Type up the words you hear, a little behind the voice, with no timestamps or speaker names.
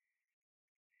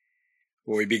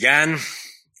Well, we began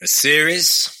a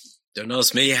series. Don't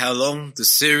ask me how long the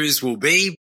series will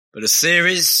be, but a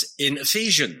series in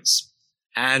Ephesians.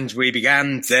 And we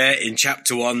began there in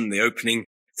chapter 1, the opening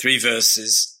 3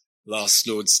 verses last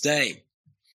Lord's Day.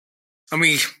 And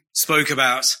we spoke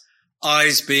about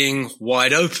eyes being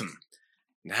wide open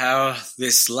and how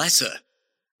this letter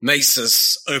makes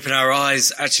us open our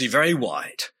eyes actually very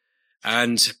wide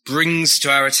and brings to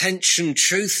our attention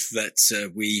truth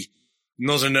that we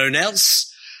not have known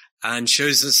else, and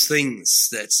shows us things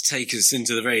that take us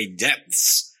into the very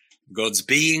depths of God's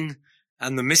being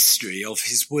and the mystery of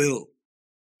his will.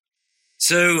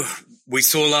 So we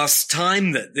saw last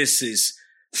time that this is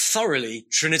thoroughly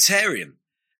Trinitarian,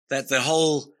 that the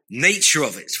whole nature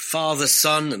of it, Father,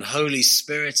 Son, and Holy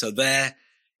Spirit, are there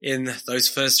in those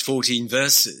first 14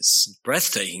 verses.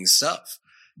 Breathtaking stuff.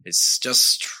 It's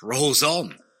just rolls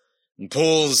on. And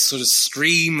Paul's sort of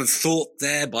stream of thought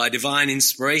there by divine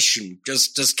inspiration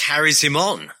just carries him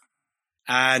on.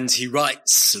 And he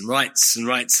writes and writes and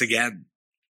writes again.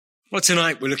 Well,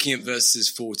 tonight we're looking at verses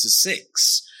 4 to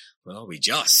 6. Well,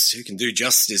 who can do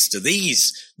justice to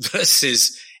these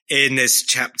verses in this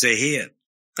chapter here?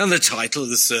 And the title of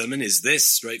the sermon is this,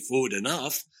 straightforward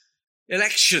enough: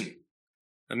 Election,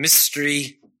 a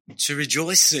mystery to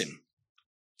rejoice in.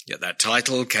 Yet that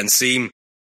title can seem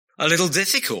a little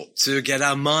difficult to get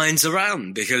our minds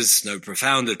around, because no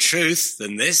profounder truth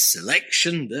than this: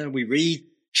 election, there we read,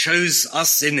 chose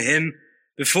us in him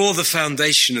before the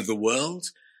foundation of the world.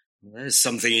 Well, there's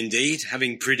something indeed,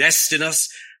 having predestined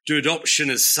us to adoption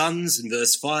as sons in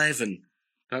verse 5, and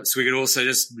perhaps we could also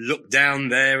just look down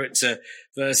there at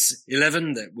verse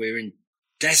 11, that we're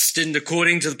destined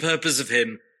according to the purpose of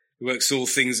him who works all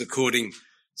things according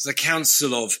to the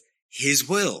counsel of his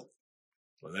will.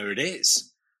 Well, there it is.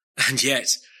 And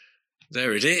yet,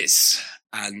 there it is.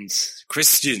 And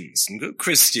Christians, and good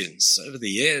Christians, over the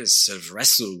years have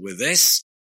wrestled with this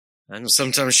and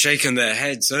sometimes shaken their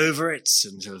heads over it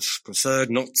and have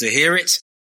preferred not to hear it,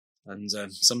 and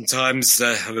sometimes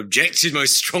have objected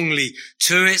most strongly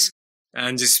to it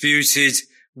and disputed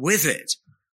with it.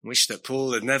 Wish that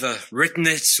Paul had never written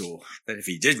it, or that if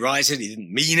he did write it, he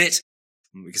didn't mean it.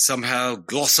 And we could somehow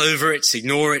gloss over it,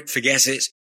 ignore it, forget it,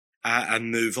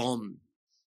 and move on.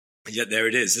 And yet there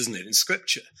it is, isn't it, in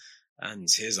Scripture? And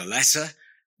here's a letter.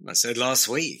 And I said last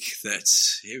week that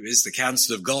here is the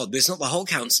counsel of God. There's not the whole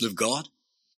counsel of God.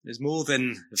 There's more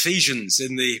than Ephesians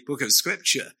in the book of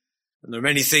Scripture. And there are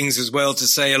many things as well to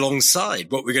say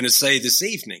alongside what we're going to say this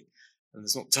evening. And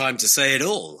there's not time to say it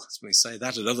all. We say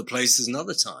that at other places and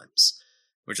other times.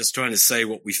 We're just trying to say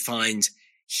what we find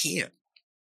here.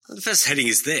 And the first heading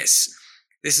is this.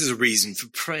 This is a reason for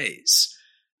praise.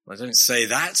 I don't say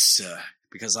that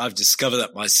because I've discovered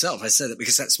that myself. I say that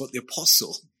because that's what the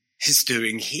apostle is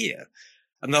doing here.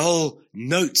 And the whole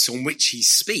note on which he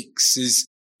speaks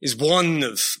is one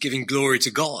of giving glory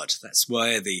to God. That's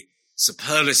why the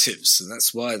superlatives, and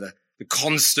that's why the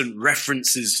constant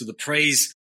references to the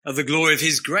praise of the glory of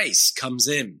his grace comes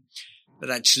in.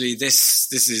 But actually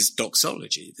this is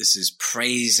doxology. This is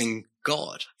praising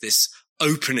God, this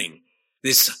opening,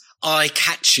 this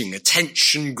eye-catching,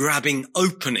 attention-grabbing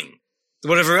opening.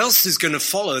 Whatever else is going to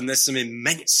follow, and there's some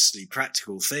immensely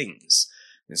practical things.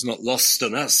 It's not lost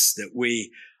on us that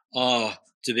we are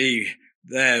to be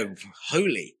there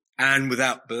holy and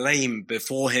without blame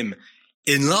before him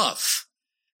in love.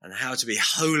 And how to be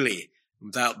holy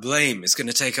without blame is going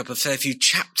to take up a fair few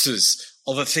chapters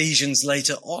of Ephesians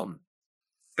later on.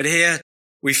 But here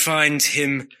we find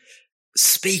him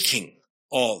speaking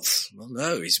of, well,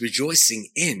 no, he's rejoicing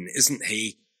in, isn't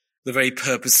he, the very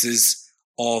purposes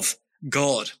of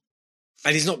God.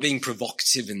 And he's not being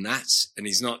provocative in that, and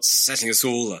he's not setting us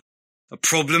all a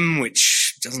problem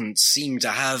which doesn't seem to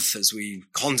have, as we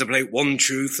contemplate one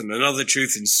truth and another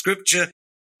truth in Scripture,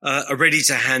 a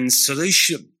ready-to-hand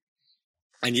solution.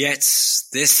 And yet,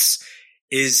 this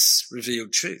is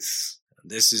revealed truth,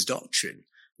 and this is doctrine.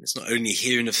 It's not only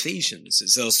here in Ephesians,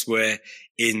 it's elsewhere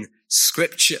in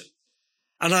Scripture.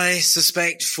 And I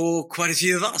suspect for quite a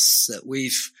few of us that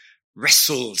we've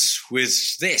wrestled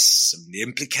with this and the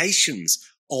implications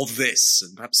of this,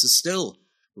 and perhaps are still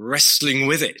wrestling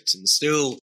with it and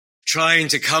still trying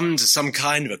to come to some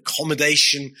kind of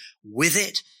accommodation with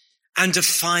it, and to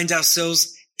find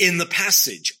ourselves in the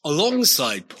passage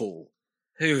alongside Paul,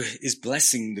 who is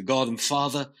blessing the God and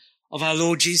Father of our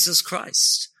Lord Jesus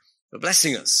Christ, for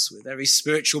blessing us with every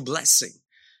spiritual blessing.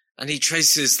 And he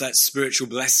traces that spiritual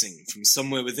blessing from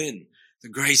somewhere within the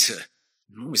greater,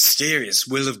 more mysterious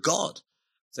will of God,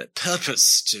 that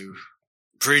purpose to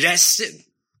predestine,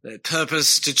 that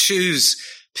purpose to choose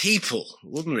people,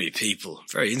 ordinary people,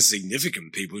 very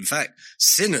insignificant people, in fact,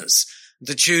 sinners, and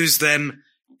to choose them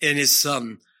in his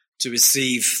Son to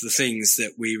receive the things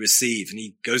that we receive. And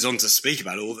he goes on to speak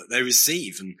about all that they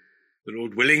receive. And the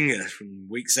Lord willing, from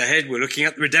weeks ahead, we're looking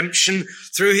at the redemption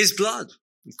through his blood.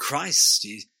 And Christ,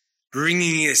 he's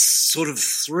bringing us sort of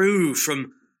through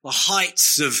from the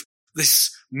heights of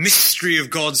this mystery of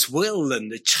God's will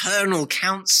and eternal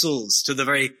counsels to the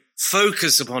very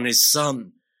focus upon his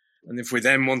Son. And if we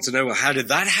then want to know, well, how did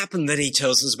that happen? Then he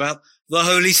tells us about the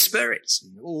Holy Spirit.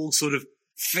 And it all sort of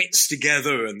fits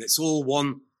together, and it's all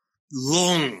one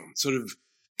long sort of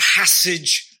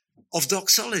passage of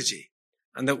doxology.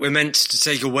 And that we're meant to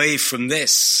take away from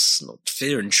this, not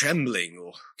fear and trembling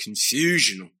or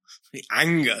confusion or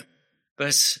anger,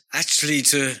 but actually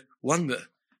to wonder,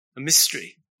 a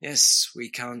mystery. Yes, we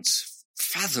can't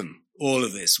fathom all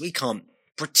of this. We can't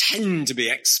pretend to be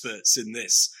experts in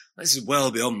this. This is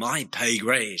well beyond my pay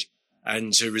grade.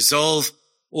 And to resolve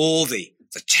all the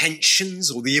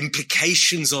tensions or the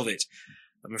implications of it,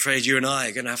 I'm afraid you and I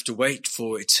are going to have to wait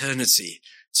for eternity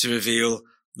to reveal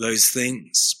those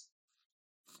things.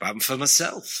 But for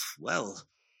myself, well,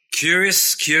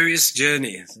 curious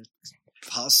journey.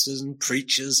 Pastors and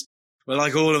preachers, well,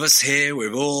 like all of us here,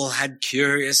 we've all had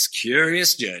curious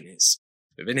journeys.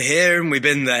 We've been here and we've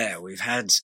been there. We've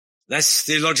had less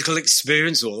theological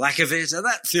experience or lack of it, or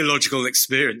that theological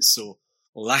experience or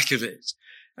lack of it,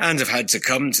 and have had to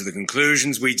come to the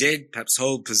conclusions we did, perhaps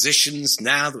hold positions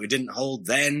now that we didn't hold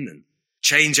then, and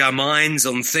change our minds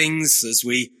on things as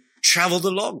we travelled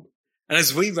along and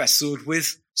as we wrestled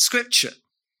with Scripture.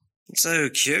 And so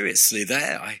curiously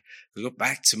there, I look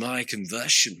back to my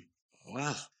conversion.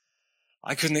 Wow,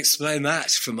 I couldn't explain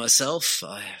that for myself.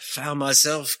 I found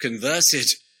myself converted,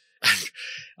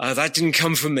 and that didn't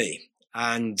come from me.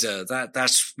 And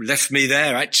that left me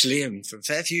there actually, and for a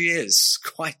fair few years,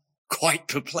 quite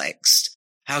perplexed.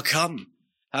 How come?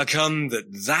 How come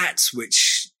that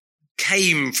which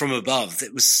came from above,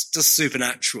 that was just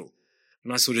supernatural,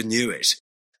 and I sort of knew it,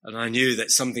 and I knew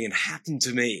that something had happened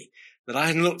to me that I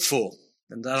hadn't looked for,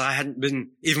 and that I hadn't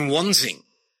been even wanting,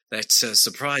 that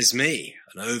surprised me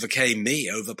and overcame me,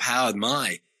 overpowered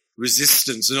my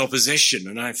resistance and opposition.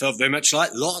 And I felt very much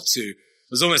like Lot, who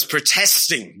was almost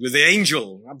protesting with the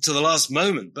angel up to the last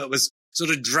moment, but was sort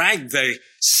of dragged. They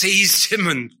seized him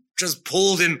and just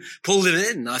pulled him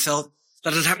in. I felt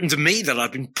that had happened to me, that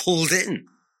I'd been pulled in,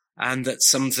 and that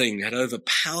something had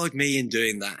overpowered me in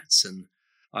doing that. And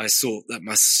I thought that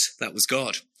was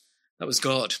God. That was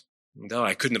God. Though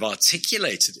I couldn't have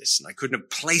articulated it, and I couldn't have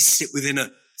placed it within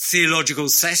a theological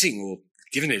setting or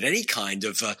given it any kind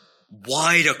of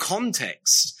wider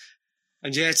context.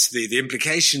 And yet the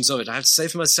implications of it, I have to say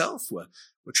for myself, were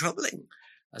troubling,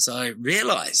 as I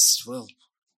realized, well,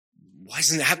 why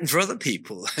doesn't it happen for other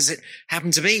people? Has it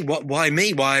happened to me? Why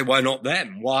me? Why not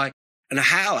them? Why? And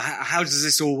how does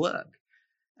this all work?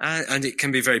 And it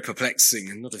can be very perplexing,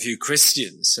 and not a few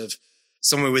Christians have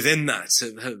somewhere within that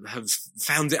have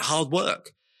found it hard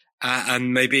work,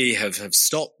 and maybe have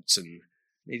stopped and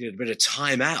needed a bit of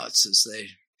time out as they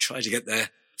try to get their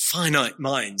finite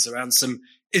minds around some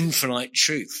infinite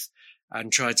truth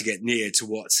and try to get near to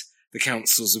what the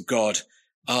counsels of God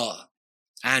are.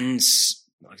 And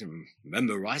I can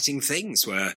remember writing things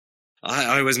where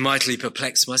I was mightily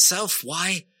perplexed myself.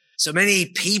 Why so many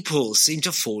people seem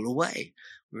to fall away?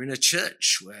 We're in a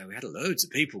church where we had loads of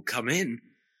people come in,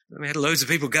 and we had loads of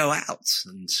people go out,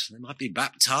 and they might be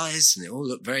baptized, and they all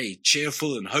look very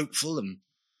cheerful and hopeful, and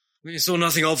we saw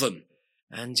nothing of them.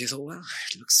 And you thought, well,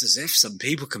 it looks as if some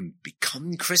people can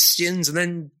become Christians and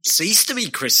then cease to be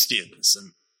Christians,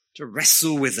 and to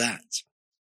wrestle with that.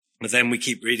 But then we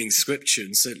keep reading Scripture,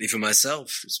 and certainly for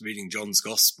myself, just reading John's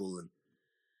Gospel, and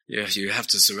you have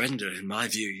to surrender. In my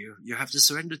view, you have to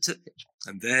surrender to it.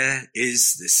 And there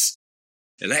is this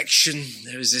election,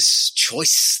 there is this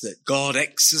choice that God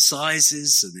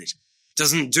exercises, and it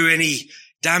doesn't do any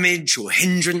damage or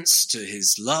hindrance to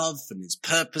his love and his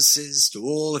purposes, to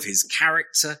all of his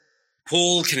character.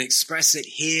 Paul can express it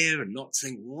here and not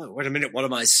think, wait a minute, what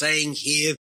am I saying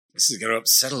here? This is going to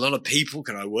upset a lot of people.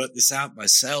 Can I work this out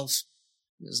myself?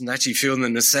 He doesn't actually feel the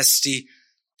necessity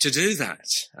to do that.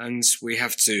 And we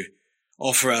have to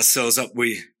offer ourselves up,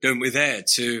 don't we there,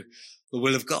 to the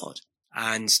will of God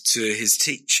and to his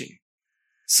teaching.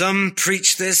 Some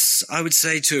preach this, I would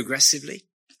say, too aggressively,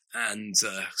 and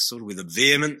sort of with a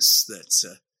vehemence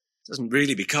that doesn't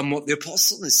really become what the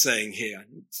apostle is saying here. I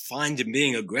don't find him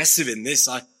being aggressive in this.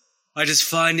 I just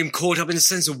find him caught up in a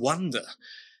sense of wonder.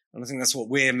 And I think that's what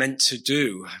we're meant to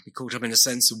do, be caught up in a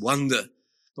sense of wonder,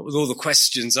 not with all the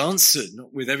questions answered,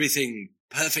 not with everything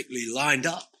perfectly lined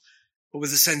up, but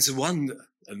with a sense of wonder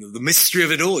and the mystery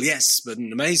of it all, yes, but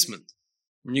an amazement.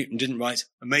 Newton didn't write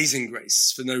Amazing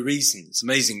Grace for no reason. It's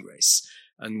Amazing Grace.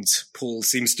 And Paul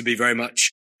seems to be very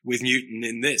much with Newton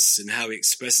in this and how he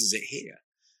expresses it here.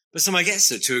 But some, I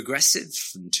guess, are too aggressive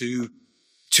and too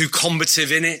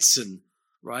combative in it and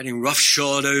riding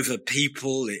roughshod over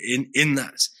people in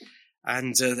that.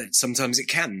 And that sometimes it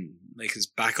can make us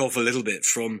back off a little bit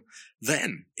from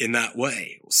them in that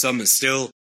way. Some are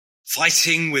still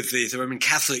fighting with the Roman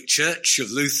Catholic Church of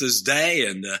Luther's day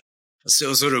and are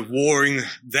still sort of warring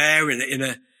there in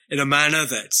a manner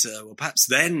that, well, perhaps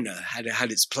then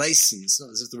had its place. And it's not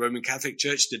as if the Roman Catholic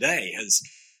Church today has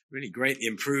really greatly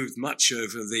improved much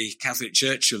over the Catholic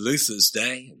Church of Luther's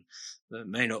day. And that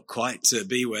may not quite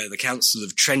be where the Council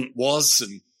of Trent was,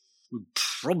 and would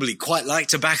probably quite like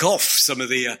to back off some of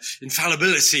the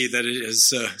infallibility that it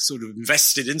has sort of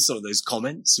invested in some of those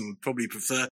comments, and would probably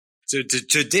prefer to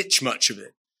ditch much of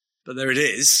it. But there it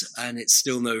is, and it's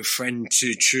still no friend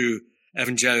to true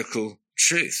evangelical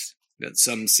truth. That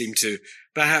some seem to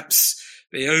perhaps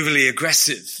be overly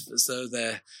aggressive, as though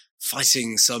they're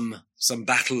fighting some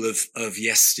battle of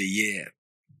yesteryear.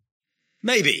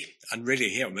 Maybe, and really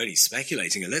here I'm only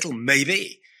speculating a little,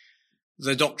 maybe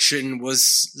the doctrine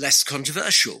was less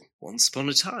controversial once upon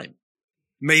a time.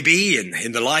 Maybe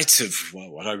in the light of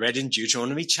what I read in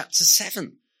Deuteronomy chapter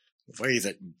 7, the way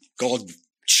that God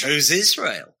chose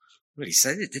Israel. Well, he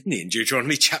said it, didn't he, in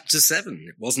Deuteronomy chapter 7.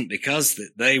 It wasn't because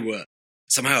that they were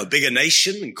somehow a bigger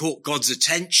nation and caught God's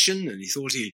attention and he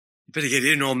thought he better get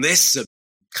in on this and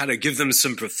kind of give them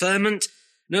some preferment.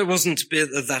 No, it wasn't a bit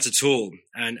of that at all.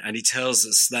 And he tells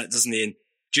us that, doesn't he, in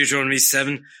Deuteronomy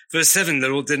 7, verse 7, the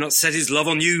Lord did not set his love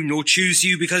on you, nor choose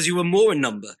you because you were more in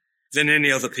number than any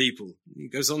other people. He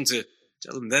goes on to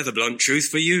tell them they're the blunt truth,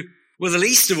 for you were the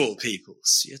least of all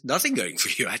peoples. You had nothing going for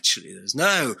you, actually. There's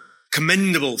no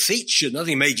commendable feature.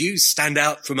 Nothing made you stand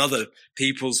out from other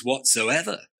peoples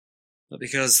whatsoever. But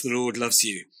because the Lord loves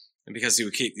you and because he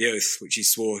will keep the oath which he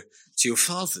swore to your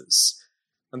fathers.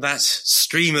 And that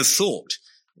stream of thought,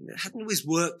 it hadn't always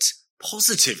worked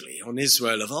positively on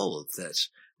Israel of old, that,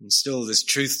 and still this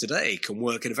truth today can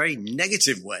work in a very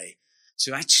negative way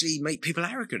to actually make people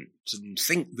arrogant and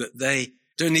think that they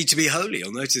don't need to be holy.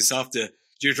 You'll notice after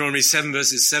Deuteronomy 7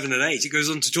 verses 7 and 8, it goes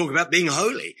on to talk about being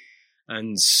holy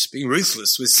and being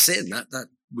ruthless with sin. That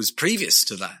was previous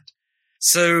to that.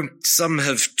 So some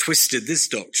have twisted this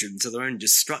doctrine to their own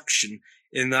destruction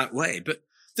in that way. But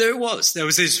there it was. There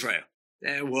was Israel.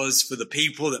 There was, for the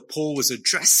people that Paul was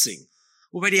addressing,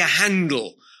 already a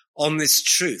handle on this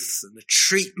truth and the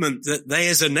treatment that they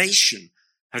as a nation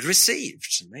had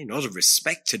received. And they not have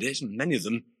respected it, and many of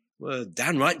them were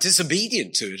downright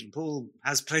disobedient to it. And Paul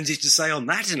has plenty to say on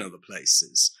that in other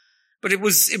places. But it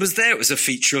was there. It was a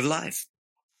feature of life.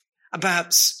 And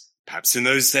perhaps in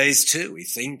those days too, we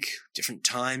think different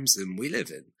times than we live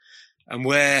in, and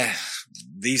where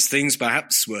these things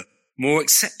perhaps were more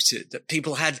accepted, that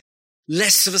people had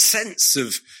less of a sense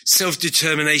of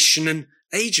self-determination and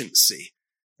agency.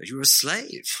 That you were a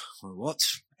slave. Well, what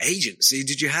agency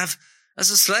did you have as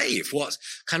a slave? What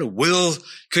kind of will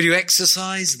could you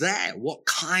exercise there? What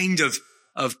kind of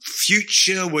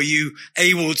future were you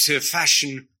able to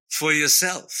fashion for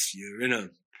yourself? You're in a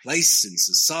place in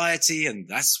society, and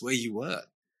that's where you were.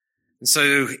 And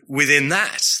so within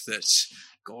that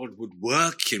God would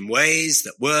work in ways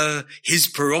that were his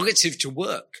prerogative to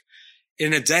work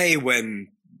in a day when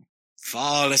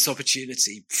far less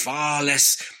opportunity, far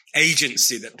less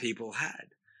agency that people had.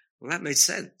 Well, that made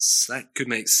sense. That could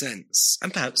make sense.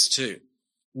 And perhaps too,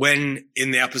 when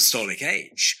in the apostolic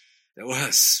age, there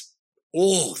was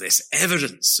all this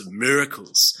evidence of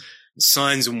miracles and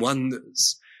signs and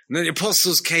wonders. And then the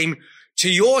apostles came to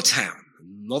your town,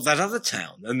 not that other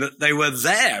town, and that they were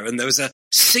there, and there was a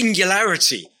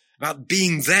singularity about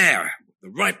being there, the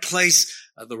right place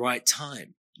at the right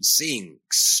time, and seeing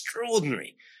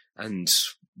extraordinary and,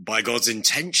 by God's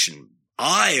intention,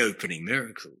 eye-opening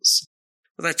miracles.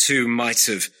 Well, that too might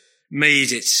have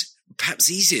made it perhaps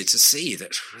easier to see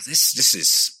that this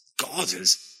is God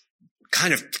has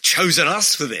kind of chosen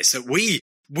us for this, that we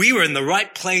were in the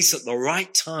right place at the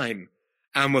right time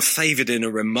and were favored in a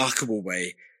remarkable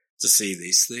way to see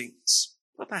these things.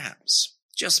 Well, perhaps,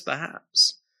 just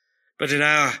perhaps. But in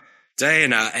our day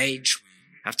and our age,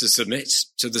 we have to submit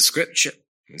to the scripture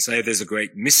and say there's a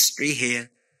great mystery here.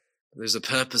 There's a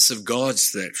purpose of God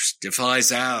that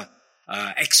defies our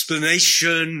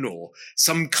explanation or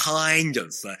some kind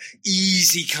of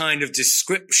easy kind of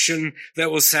description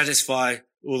that will satisfy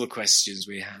all the questions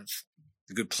we have.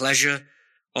 The good pleasure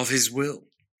of his will.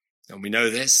 And we know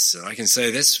this, and I can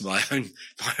say this from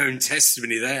my own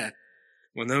testimony there,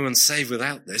 Well, no one's saved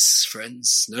without this,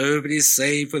 friends. Nobody's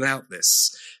saved without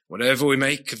this. Whatever we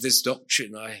make of this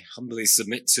doctrine, I humbly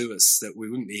submit to us that we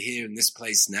wouldn't be here in this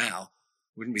place now.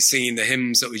 We wouldn't be singing the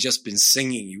hymns that we've just been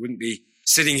singing. You wouldn't be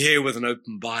sitting here with an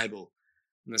open Bible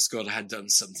unless God had done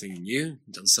something in you,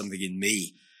 done something in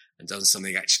me, and done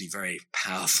something actually very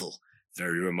powerful,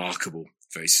 very remarkable,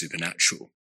 very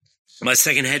supernatural. My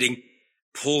second heading,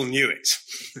 Paul knew it.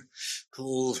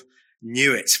 Paul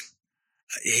knew it.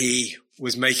 He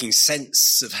was making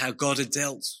sense of how God had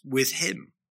dealt with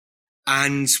him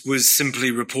and was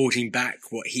simply reporting back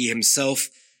what he himself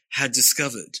had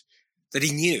discovered, that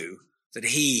he knew that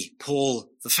he, Paul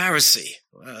the Pharisee,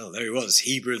 well, there he was,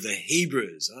 Hebrew of the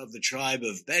Hebrews, of the tribe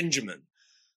of Benjamin.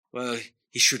 Well,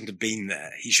 he shouldn't have been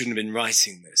there. He shouldn't have been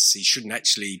writing this. He shouldn't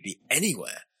actually be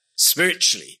anywhere.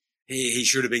 Spiritually, he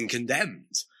should have been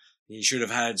condemned. He should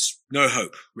have had no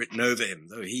hope written over him,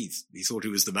 though he thought he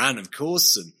was the man, of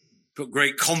course, and put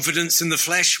great confidence in the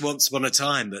flesh once upon a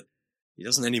time, but he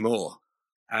doesn't anymore.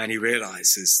 And he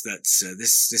realizes that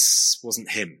this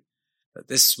wasn't him, that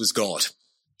this was God,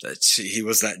 that he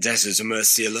was that debtor to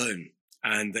mercy alone,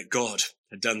 and that God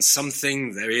had done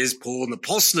something. There he is, Paul, an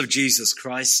apostle of Jesus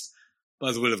Christ,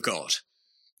 by the will of God.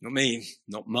 Not me,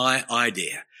 not my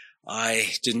idea.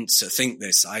 I didn't think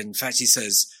this. In fact, he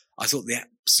says, I thought the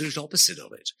absolute opposite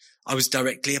of it. I was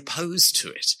directly opposed to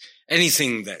it.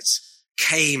 Anything that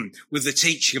came with the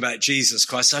teaching about Jesus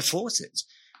Christ, I fought it.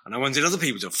 And I wanted other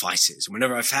people to fight it. And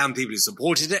whenever I found people who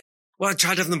supported it, well, I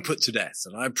tried to have them put to death.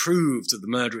 And I approved of the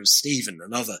murder of Stephen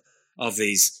and other of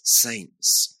these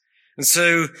saints. And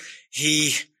so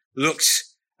he looked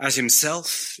at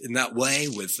himself in that way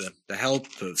with the help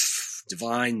of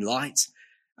divine light.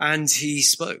 And he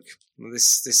spoke. Well,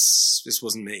 this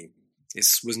wasn't me.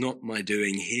 This was not my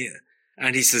doing here.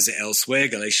 And he says it elsewhere,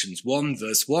 Galatians 1,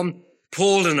 verse 1,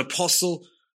 Paul, an apostle,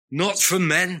 not from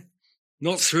men,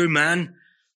 not through man,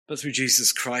 but through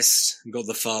Jesus Christ and God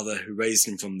the Father who raised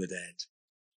him from the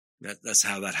dead. That's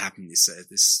how that happened, he said.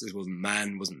 This wasn't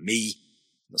man, wasn't me,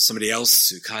 not somebody else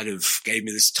who kind of gave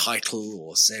me this title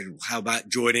or said, how about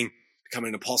becoming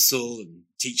an apostle and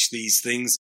teach these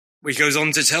things? Well, he goes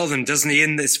on to tell them, doesn't he,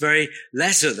 in this very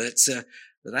letter that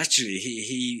actually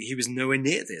he was nowhere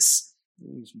near this.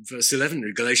 Verse 11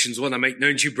 of Galatians 1, I make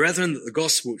known to you, brethren, that the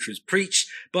gospel which was preached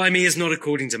by me is not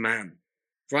according to man.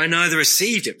 For I neither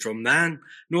received it from man,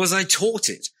 nor was I taught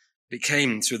it. It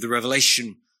came through the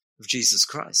revelation of Jesus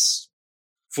Christ.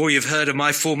 For you've heard of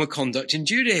my former conduct in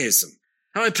Judaism,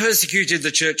 how I persecuted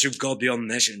the church of God beyond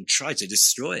measure and tried to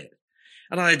destroy it.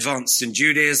 And I advanced in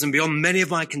Judaism beyond many of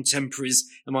my contemporaries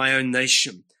in my own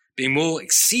nation, being more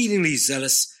exceedingly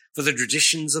zealous for the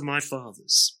traditions of my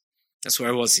fathers. That's where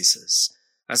I was, he says.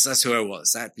 That's who I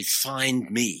was. That defined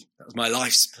me. That was my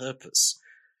life's purpose.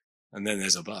 And then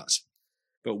there's a but.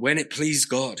 But when it pleased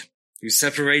God, who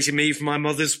separated me from my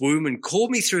mother's womb and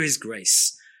called me through his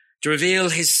grace, to reveal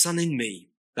his Son in me,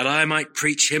 that I might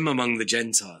preach him among the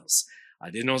Gentiles, I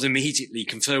did not immediately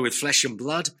confer with flesh and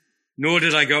blood, nor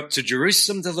did I go up to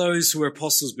Jerusalem to those who were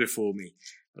apostles before me,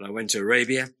 but I went to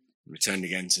Arabia and returned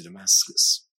again to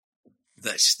Damascus.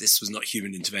 That this was not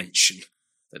human intervention,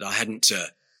 that I hadn't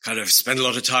kind of spent a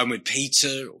lot of time with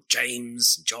Peter or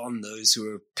James, John, those who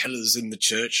were pillars in the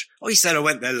church. Oh, he said I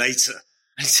went there later.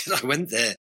 I said I went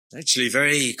there actually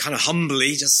very kind of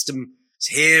humbly just to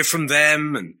hear from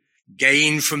them and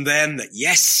gain from them that,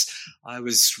 yes, I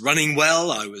was running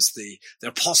well. I was the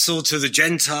apostle to the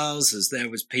Gentiles, as there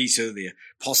was Peter, the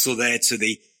apostle there to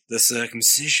the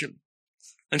circumcision.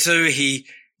 And so he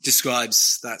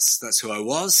describes that's who I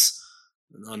was.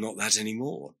 And I'm not that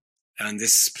anymore. And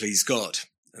this pleased God.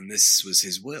 And this was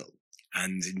his will.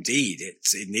 And indeed,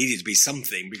 it needed to be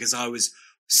something because I was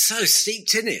so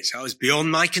steeped in it. I was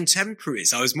beyond my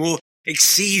contemporaries. I was more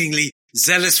exceedingly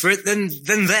zealous for it than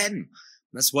them.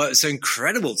 That's why it was so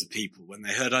incredible to people when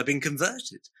they heard I'd been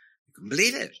converted. They couldn't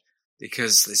believe it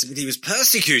because they said he was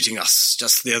persecuting us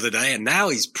just the other day. And now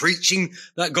he's preaching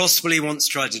that gospel he once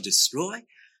tried to destroy.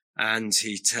 And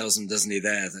he tells them, doesn't he,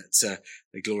 there, that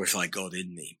they glorify God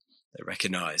in me. They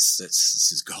recognize that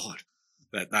this is God,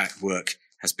 that work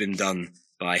has been done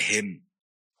by him.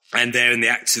 And there in the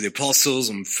Acts of the Apostles,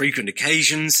 on frequent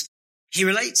occasions, he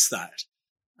relates that.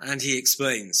 And he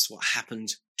explains what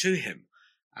happened to him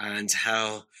and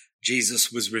how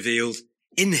Jesus was revealed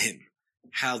in him,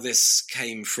 how this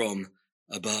came from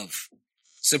above.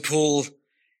 So Paul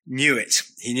knew it.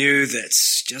 He knew that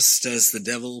just as the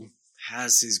devil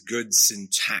has his goods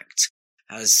intact,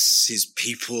 has his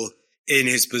people in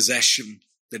his possession,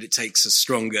 that it takes a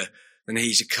stronger than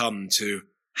he to come to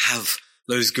have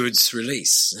those goods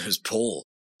released. As Paul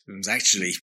was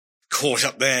actually caught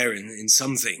up there in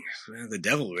something. Well, the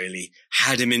devil really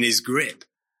had him in his grip,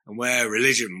 and where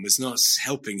religion was not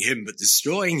helping him but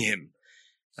destroying him.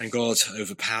 And God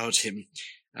overpowered him,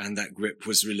 and that grip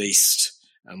was released.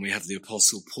 And we have the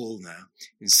Apostle Paul now,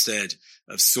 instead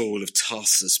of Saul of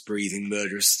Tarsus breathing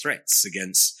murderous threats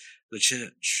against the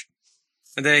church.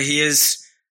 And there he is,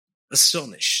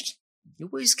 astonished. You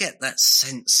always get that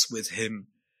sense with him.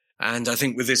 And I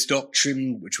think with this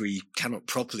doctrine, which we cannot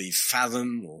properly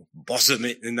fathom or bottom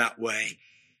it in that way,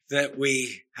 that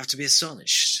we have to be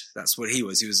astonished. That's what he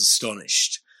was. He was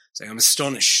astonished. Saying, I'm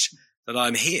astonished that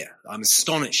I'm here. I'm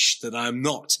astonished that I'm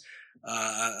not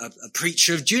a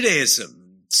preacher of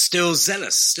Judaism, still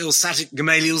zealous, still sat at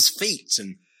Gamaliel's feet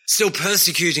and still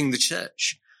persecuting the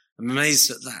church. I'm amazed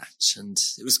at that. And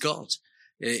it was God.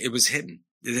 It was him.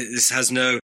 This has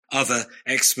no other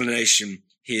explanation,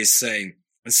 he is saying.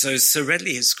 And so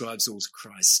readily he ascribes all to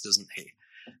Christ, doesn't he?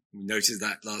 We noted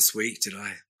that last week. Did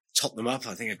I top them up?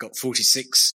 I think I got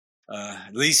 46,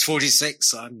 at least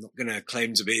 46. I'm not going to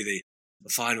claim to be the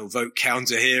final vote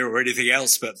counter here or anything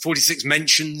else, but 46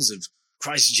 mentions of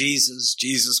Christ Jesus,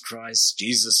 Jesus Christ,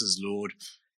 Jesus as Lord.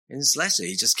 In this letter,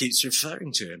 he just keeps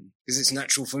referring to him because it's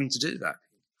natural for him to do that.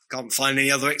 Can't find any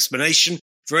other explanation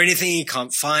for anything. He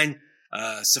can't find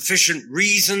sufficient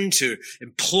reason to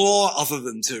implore other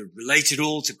than to relate it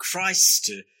all to Christ,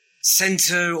 to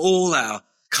center all our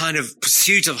kind of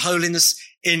pursuit of holiness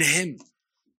in him.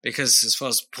 Because as far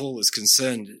as Paul was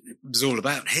concerned, it was all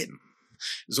about him.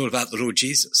 It was all about the Lord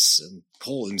Jesus and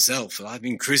Paul himself. I've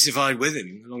been crucified with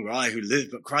him. No longer I who live,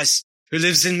 but Christ who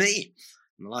lives in me.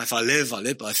 And the life I live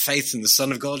by faith in the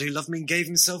Son of God who loved me and gave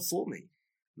himself for me.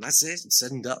 And that's it. It's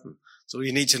said and done. So all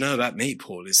you need to know about me,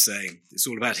 Paul is saying, it's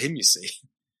all about him, you see.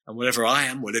 And whatever I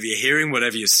am, whatever you're hearing,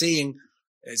 whatever you're seeing,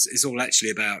 is all actually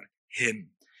about him.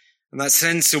 And that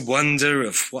sense of wonder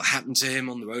of what happened to him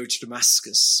on the road to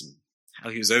Damascus, and how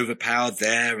he was overpowered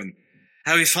there, and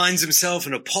how he finds himself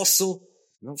an apostle,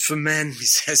 not from men, he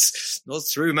says, not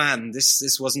through man.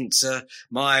 This wasn't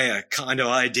my kind of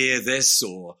idea, this,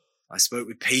 or I spoke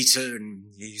with Peter and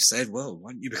he said, well,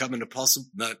 why don't you become an apostle?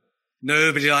 No,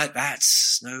 nobody like that.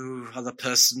 No other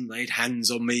person laid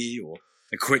hands on me or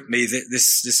equipped me.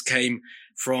 This came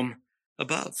from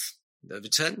above. It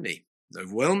overturned me,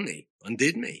 overwhelmed me,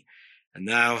 undid me. And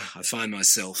now I find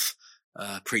myself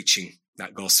preaching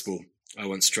that gospel I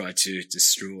once tried to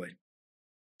destroy.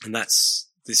 And that's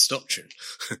this doctrine.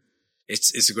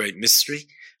 It's a great mystery.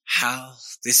 How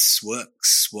this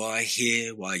works, why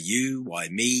here, why you, why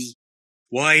me,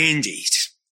 why indeed.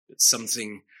 But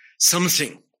something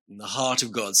in the heart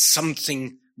of God,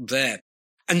 something there.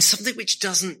 And something which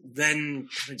doesn't then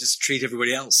kind of just treat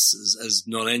everybody else as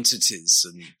non-entities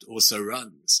and also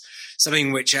runs.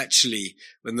 Something which actually,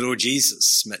 when the Lord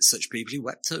Jesus met such people, he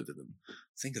wept over them.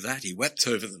 Think of that, he wept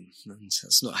over them. And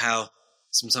that's not how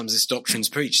sometimes this doctrine's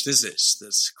preached, is it?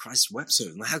 That Christ wept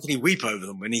over them. How can he weep over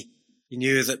them when he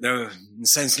knew that they were, in a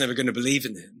sense, never going to believe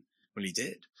in him? Well, he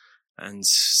did. And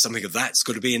something of that's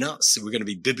got to be in us. If we're going to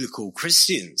be biblical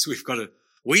Christians, we've got to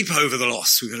weep over the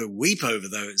lost. We've got to weep over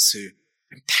those who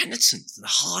are impenitent and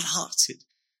hard-hearted.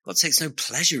 God takes no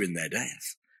pleasure in their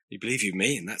death. You believe you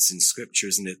me, and that's in Scripture,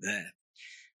 isn't it there?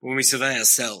 When we survey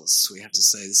ourselves, we have to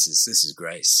say this is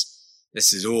grace.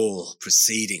 This is all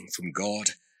proceeding from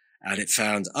God. And it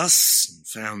found us,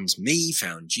 found me,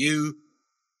 found you,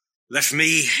 left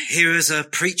me here as a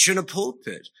preacher in a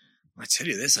pulpit. I tell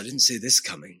you this, I didn't see this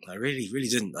coming. I really, really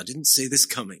didn't. I didn't see this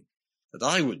coming. That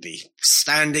I would be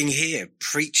standing here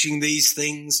preaching these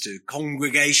things to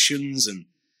congregations and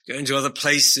going to other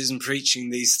places and preaching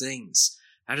these things.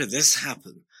 How did this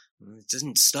happen? Well, it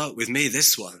didn't start with me,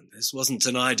 this one. This wasn't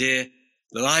an idea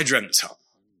that I dreamt up.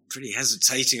 Pretty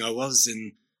hesitating I was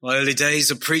in my early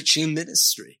days of preaching and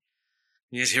ministry.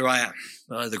 Yet here I am,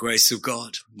 by the grace of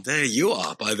God. There you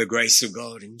are, by the grace of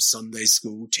God, in Sunday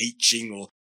school, teaching, or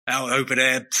out open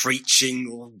air preaching,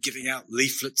 or giving out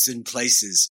leaflets in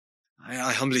places.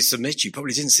 I humbly submit you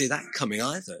probably didn't see that coming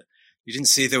either. You didn't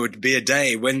see there would be a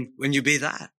day when you'd be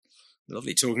that.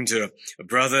 Lovely talking to a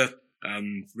brother,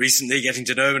 recently getting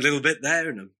to know him a little bit there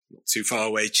in a not too far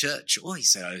away church. Oh, he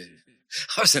said,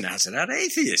 I was an out and out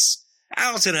atheist.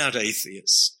 Out and out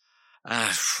atheist.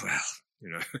 Well, you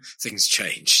know, things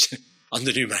changed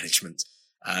under new management.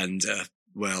 And,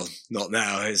 well, not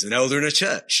now. He's an elder in a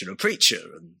church and a preacher,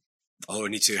 and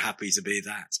only too happy to be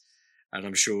that. And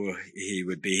I'm sure he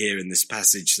would be here in this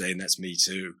passage saying, that's me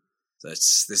too. That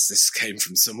this came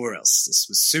from somewhere else. This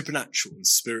was supernatural and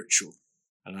spiritual.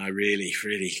 And I really,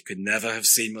 really could never have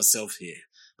seen myself here.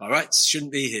 by rights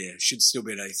shouldn't be here, should still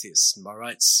be an atheist. And by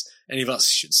rights, any of us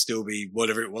should still be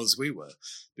whatever it was we were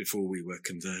before we were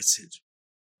converted.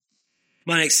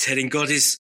 My next heading, God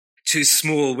is too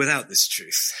small without this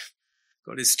truth.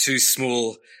 God is too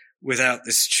small without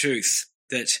this truth,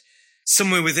 that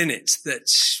somewhere within it,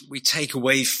 that we take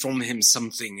away from him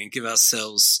something and give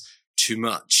ourselves too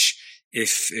much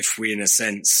if we, in a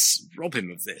sense, rob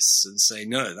him of this and say,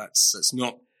 no, that's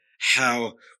not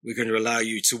how we're going to allow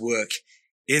you to work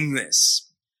in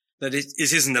this. That it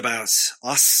isn't about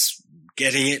us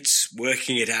getting it,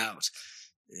 working it out.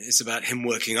 It's about him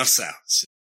working us out,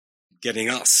 getting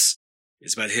us.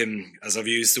 It's about him, as I've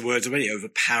used the words already,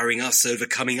 overpowering us,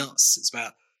 overcoming us. It's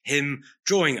about him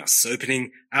drawing us,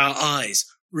 opening our eyes,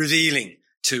 revealing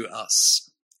to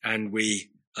us. And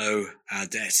we owe our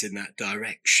debt in that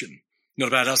direction. Not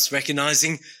about us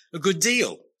recognizing a good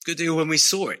deal when we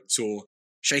saw it, or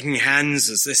shaking hands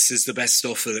as this is the best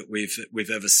offer that we've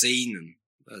ever seen, and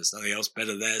there's nothing else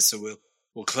better there, so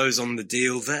we'll close on the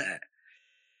deal there.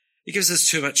 It gives us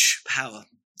too much power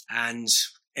and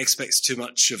expects too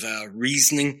much of our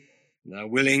reasoning, our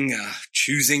willing, our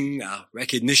choosing, our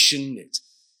recognition.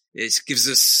 It gives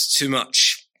us too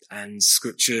much, and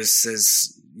Scripture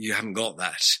says you haven't got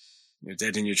that. You're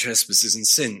dead in your trespasses and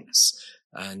sins,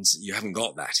 and you haven't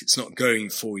got that. It's not going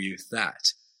for you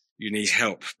that. You need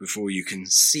help before you can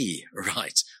see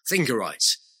aright, think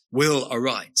aright, will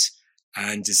aright,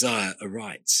 and desire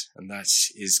aright. And that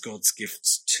is God's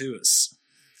gift to us.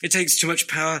 It takes too much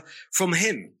power from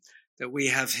him, that we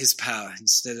have his power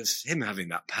instead of him having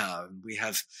that power. And we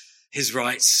have his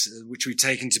rights, which we've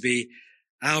taken to be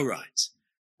our right.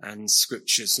 And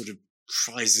Scripture sort of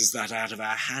prizes that out of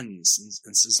our hands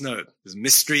and says, no, there's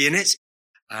mystery in it,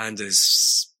 and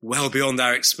is well beyond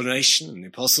our explanation. And the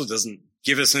apostle doesn't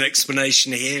give us an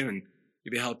explanation here, and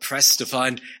you'd be hard pressed to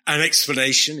find an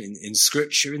explanation in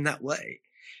Scripture in that way.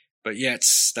 But yet,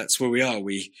 that's where we are.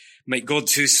 We make God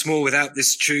too small without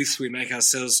this truth. We make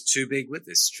ourselves too big with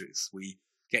this truth. We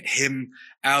get him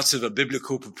out of a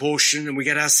biblical proportion, and we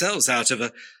get ourselves out of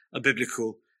a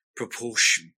biblical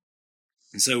proportion.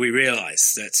 And so we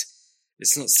realize that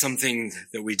it's not something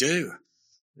that we do.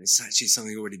 It's actually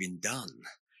something already been done,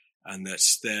 and that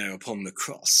there upon the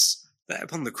cross,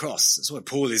 that's why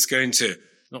Paul is going to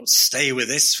not stay with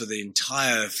this for the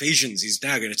entire Ephesians. He's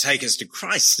now going to take us to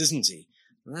Christ, isn't he?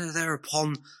 There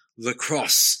upon the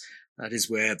cross, that is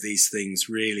where these things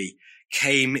really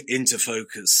came into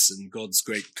focus, and God's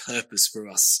great purpose for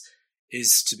us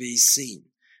is to be seen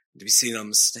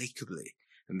unmistakably.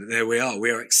 And there we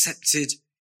are accepted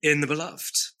in the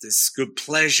beloved, this good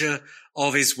pleasure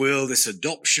of his will, this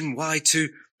adoption. Why? To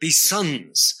be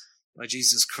sons by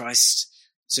Jesus Christ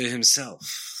to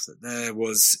himself, that there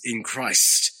was in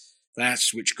Christ that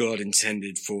which God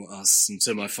intended for us. And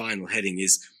so my final heading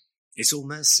is, it's all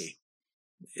mercy.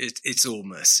 It's all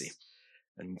mercy.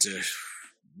 And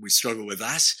we struggle with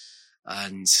that,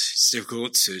 and it's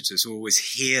difficult to just always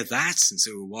hear that. And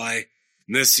so why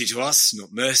mercy to us,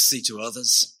 not mercy to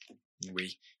others?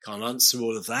 We can't answer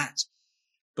all of that.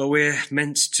 But we're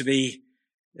meant to be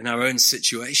in our own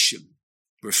situation,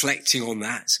 reflecting on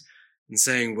that and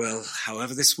saying, well,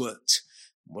 however this worked,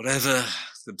 whatever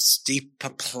the deeper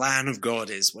plan of God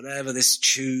is, whatever this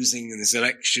choosing and this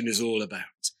election is all about,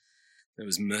 there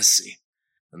was mercy.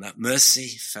 And that mercy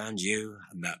found you,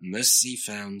 and that mercy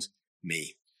found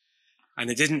me. And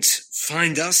it didn't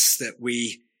find us that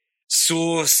we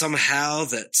saw somehow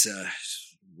that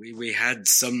we had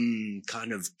some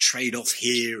kind of trade-off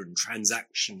here and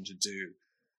transaction to do,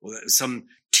 or that was some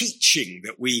teaching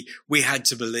that we had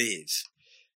to believe.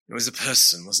 It was a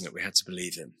person, wasn't it? We had to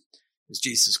believe him. It was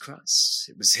Jesus Christ.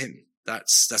 It was him.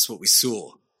 That's what we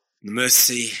saw. The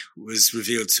mercy was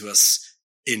revealed to us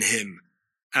in him.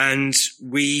 And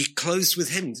we closed with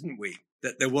him, didn't we?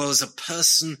 That there was a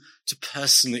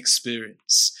person-to-person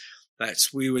experience, that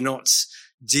we were not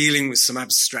dealing with some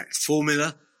abstract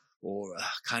formula or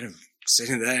kind of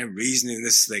sitting there and reasoning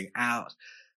this thing out.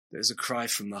 There was a cry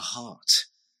from the heart.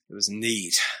 There was a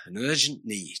need, an urgent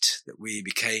need that we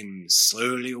became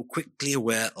slowly or quickly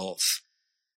aware of,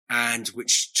 and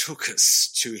which took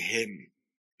us to him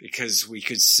because we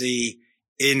could see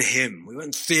in him. We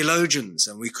weren't theologians,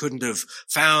 and we couldn't have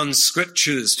found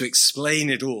scriptures to explain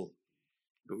it all,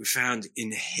 but we found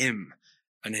in him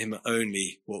and him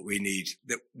only what we need,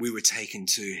 that we were taken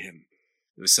to him.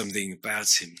 There was something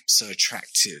about him so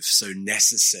attractive, so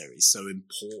necessary, so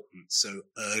important, so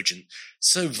urgent,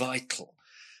 so vital,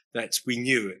 that we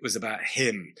knew it was about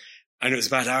him, and it was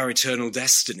about our eternal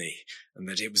destiny, and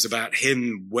that it was about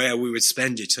him where we would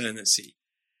spend eternity.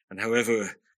 And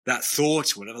however that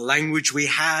thought, whatever language we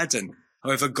had, and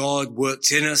however God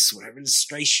worked in us, whatever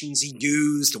illustrations he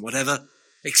used, and whatever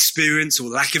experience or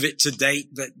lack of it to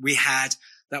date that we had,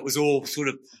 that was all sort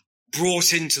of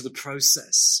brought into the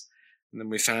process. And then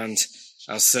we found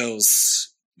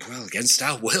ourselves, well, against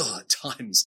our will at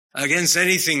times, against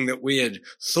anything that we had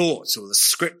thought or the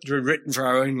script we had written for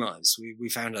our own lives. We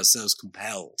found ourselves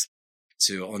compelled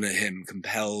to honor him,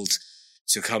 compelled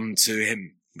to come to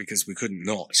him because we couldn't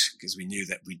not, because we knew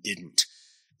that we didn't,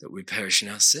 that we perish in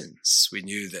our sins. We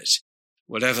knew that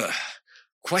whatever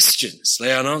questions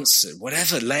lay unanswered,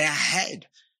 whatever lay ahead,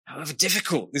 however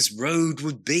difficult this road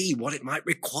would be, what it might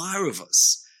require of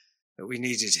us, that we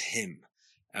needed him,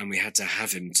 and we had to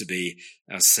have him to be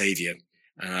our Saviour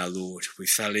and our Lord. We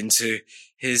fell into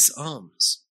his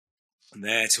arms. And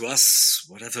there to us,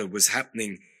 whatever was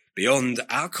happening beyond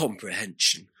our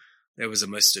comprehension, there was a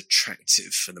most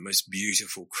attractive and the most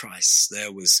beautiful Christ.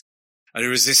 There was an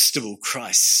irresistible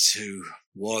Christ who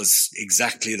was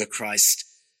exactly the Christ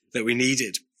that we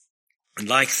needed. And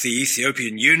like the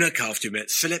Ethiopian eunuch after he met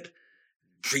Philip,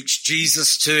 preached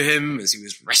Jesus to him as he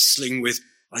was wrestling with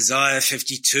Isaiah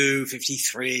 52,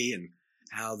 53, and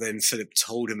how then Philip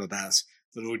told him about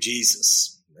the Lord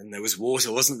Jesus. And there was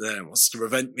water, wasn't there? What's to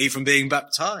prevent me from being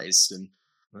baptized? And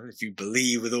well, if you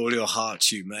believe with all your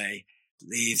heart, you may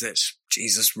believe that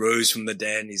Jesus rose from the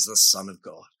dead and he's the Son of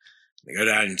God. They go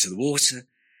down into the water,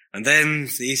 and then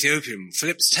the Ethiopian,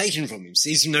 Philip's taken from him,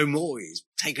 sees him no more. He's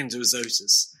taken to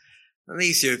Azotus. And the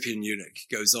Ethiopian eunuch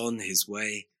goes on his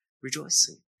way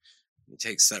rejoicing. He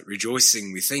takes that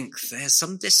rejoicing, we think, there's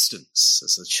some distance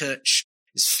as the church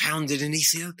is founded in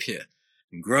Ethiopia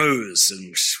and grows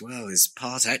and, well, is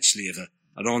part actually of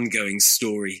an ongoing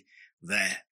story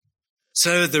there.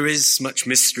 So there is much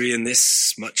mystery in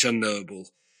this, much unknowable.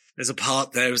 There's a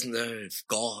part there, isn't there, of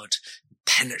God,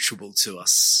 impenetrable to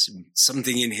us,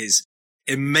 something in his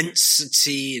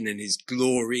immensity and in his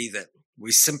glory that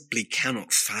we simply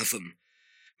cannot fathom.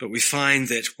 But we find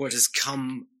that what has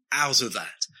come out of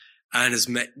that and has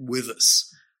met with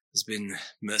us has been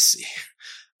mercy,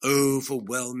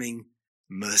 overwhelming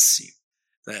mercy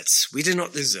that we did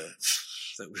not deserve,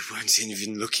 that we weren't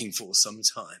even looking for some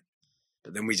time.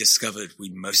 But then we discovered we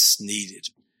most needed.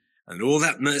 And all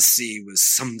that mercy was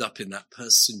summed up in that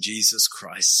person, Jesus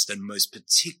Christ, and most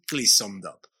particularly summed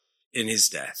up in his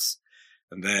death.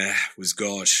 And there was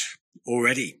God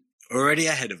already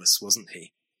ahead of us, wasn't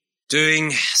he?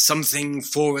 Doing something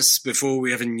for us before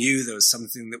we ever knew there was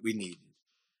something that we needed.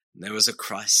 And there was a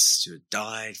Christ who had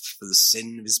died for the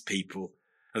sin of his people.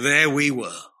 And there we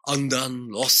were,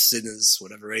 undone, lost sinners,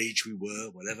 whatever age we were,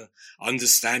 whatever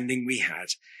understanding we had.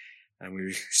 And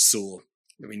we saw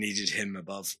that we needed him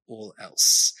above all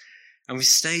else. And we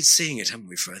stayed seeing it, haven't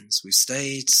we, friends? We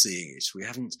stayed seeing it. We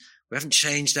haven't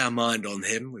changed our mind on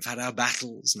him. We've had our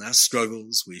battles and our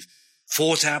struggles. We've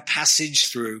fought our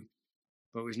passage through,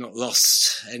 but we've not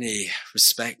lost any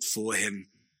respect for him.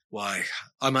 Why,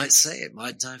 I might say it,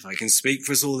 mightn't I? If I can speak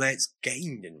for us all there, it's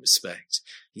gained in respect.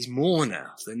 He's more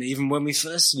now than even when we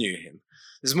first knew him.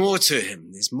 There's more to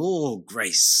him. There's more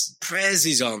grace, prayers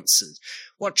he's answered,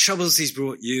 what troubles he's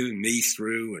brought you and me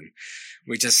through. And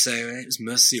we just say, well, it was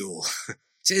mercy all. It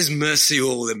is mercy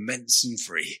all, immense and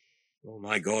free. Oh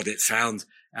my God, it found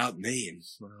out me. And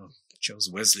well, Charles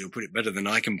Wesley will put it better than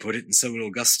I can put it, and so will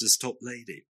Augusta's top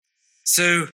lady.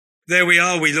 So there we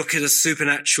are. We look at a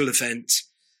supernatural event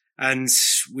and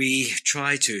we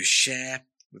try to share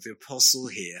with the apostle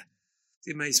here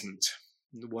the amazement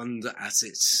and the wonder at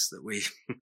it, that we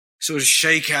sort of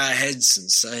shake our heads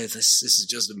and say, this is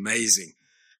just amazing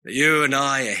that you and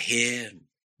I are here. And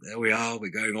there we are. We're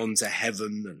going on to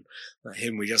heaven, and that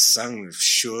hymn we just sang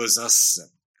assures us that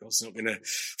God's not going to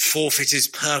forfeit his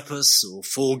purpose or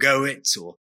forego it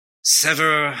or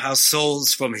sever our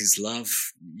souls from his love.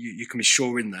 You can be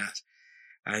sure in that.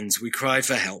 And we cried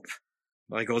for help.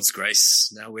 By God's grace,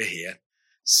 now we're here,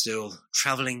 still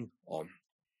travelling on.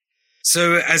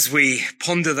 So as we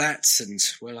ponder that, and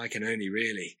well, I can only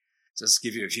really just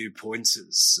give you a few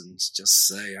pointers and just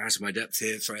say, out of my depth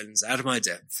here, friends, out of my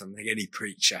depth. I think any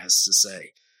preacher has to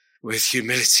say, with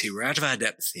humility, we're out of our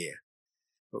depth here.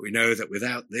 But we know that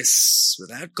without this,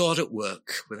 without God at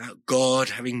work, without God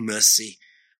having mercy,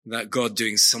 without God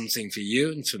doing something for you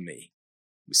and for me,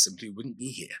 we simply wouldn't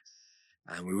be here.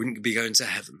 And we wouldn't be going to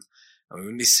heaven. And we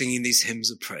wouldn't be singing these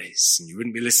hymns of praise. And you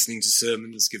wouldn't be listening to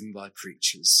sermons given by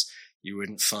preachers. You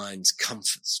wouldn't find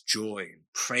comfort, joy, and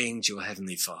praying to your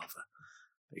Heavenly Father,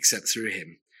 except through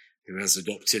him who has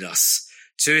adopted us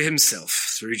to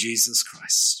himself through Jesus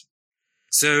Christ.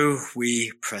 So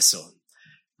we press on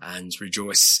and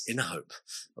rejoice in hope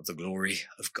of the glory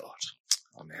of God.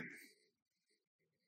 Amen.